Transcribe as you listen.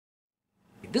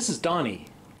this is Donny,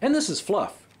 and this is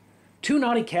Fluff, two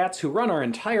naughty cats who run our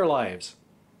entire lives.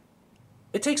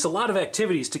 It takes a lot of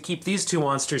activities to keep these two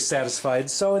monsters satisfied,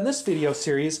 so in this video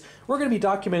series, we're going to be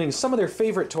documenting some of their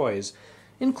favorite toys,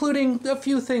 including a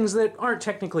few things that aren't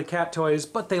technically cat toys,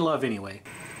 but they love anyway.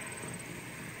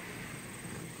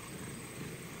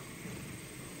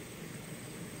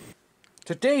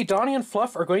 Today, Donny and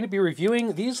Fluff are going to be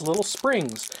reviewing these little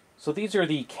springs. So these are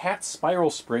the Cat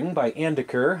Spiral Spring by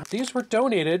Andiker. These were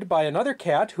donated by another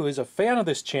cat who is a fan of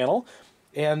this channel,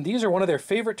 and these are one of their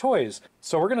favorite toys.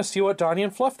 So we're going to see what Donny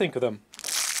and Fluff think of them.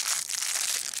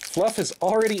 Fluff is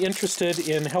already interested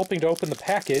in helping to open the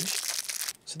package.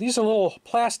 So these are little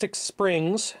plastic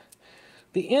springs.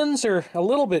 The ends are a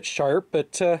little bit sharp,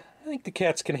 but I think the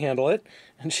cats can handle it,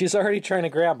 and she's already trying to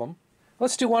grab them.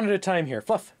 Let's do one at a time here.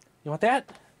 Fluff, you want that?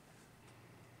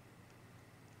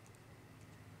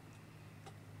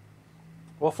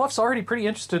 Well, Fluff's already pretty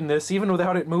interested in this, even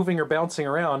without it moving or bouncing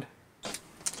around.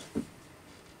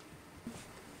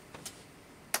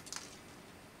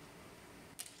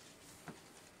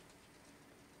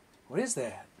 What is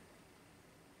that?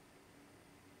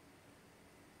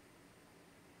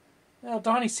 Well,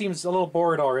 Donny seems a little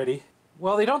bored already.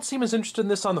 Well, they don't seem as interested in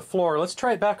this on the floor. Let's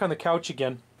try it back on the couch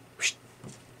again.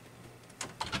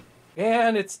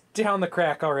 And it's down the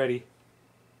crack already.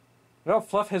 Well,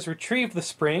 Fluff has retrieved the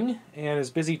spring and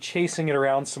is busy chasing it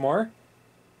around some more.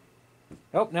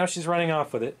 Oh, now she's running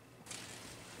off with it.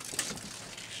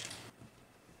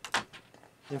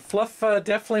 And Fluff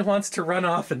definitely wants to run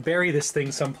off and bury this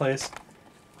thing someplace.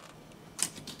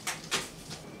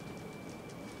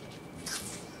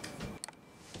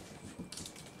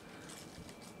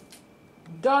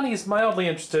 Donny's mildly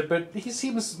interested, but he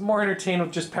seems more entertained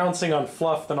with just pouncing on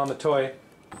Fluff than on the toy.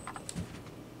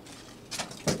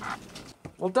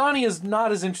 Well, Donny is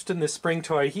not as interested in this spring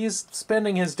toy. He's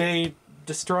spending his day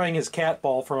destroying his cat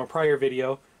ball from a prior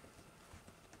video.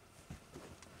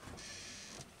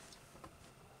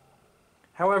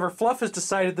 However, Fluff has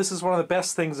decided this is one of the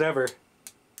best things ever.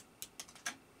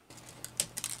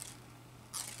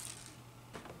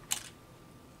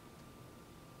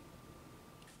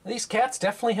 These cats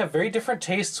definitely have very different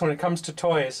tastes when it comes to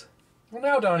toys. Well,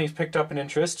 now Donny's picked up an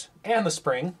interest, and the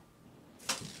spring.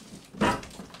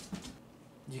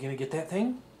 You gonna get that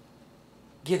thing?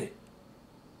 Get it.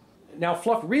 Now,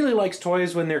 Fluff really likes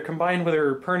toys when they're combined with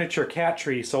her furniture cat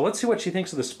tree, so let's see what she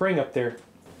thinks of the spring up there.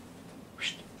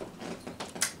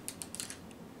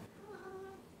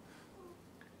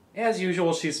 As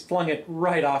usual, she's flung it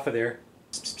right off of there.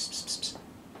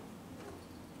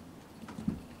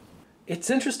 It's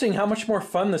interesting how much more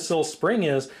fun this little spring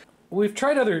is. We've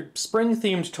tried other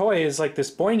spring-themed toys like this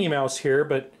Boingy Mouse here,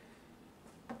 but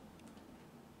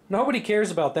nobody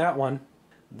cares about that one.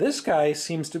 This guy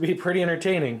seems to be pretty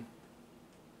entertaining.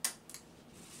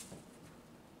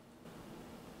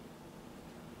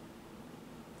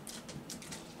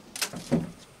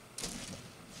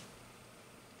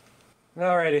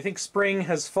 Alright, I think Spring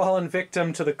has fallen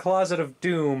victim to the closet of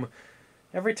doom.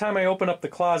 Every time I open up the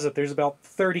closet, there's about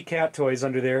 30 cat toys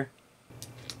under there.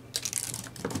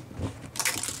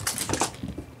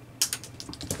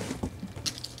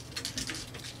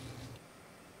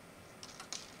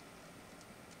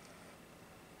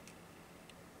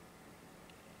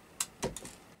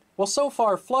 Well, so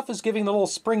far, Fluff is giving the little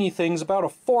springy things about a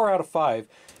 4 out of 5.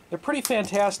 They're pretty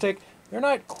fantastic. They're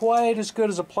not quite as good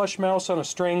as a plush mouse on a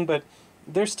string, but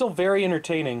they're still very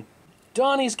entertaining.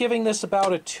 Donny's giving this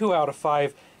about a 2 out of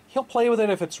 5. He'll play with it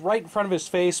if it's right in front of his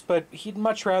face, but he'd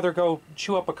much rather go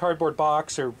chew up a cardboard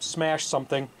box or smash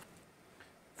something.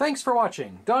 Thanks for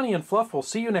watching. Donny and Fluff will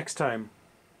see you next time.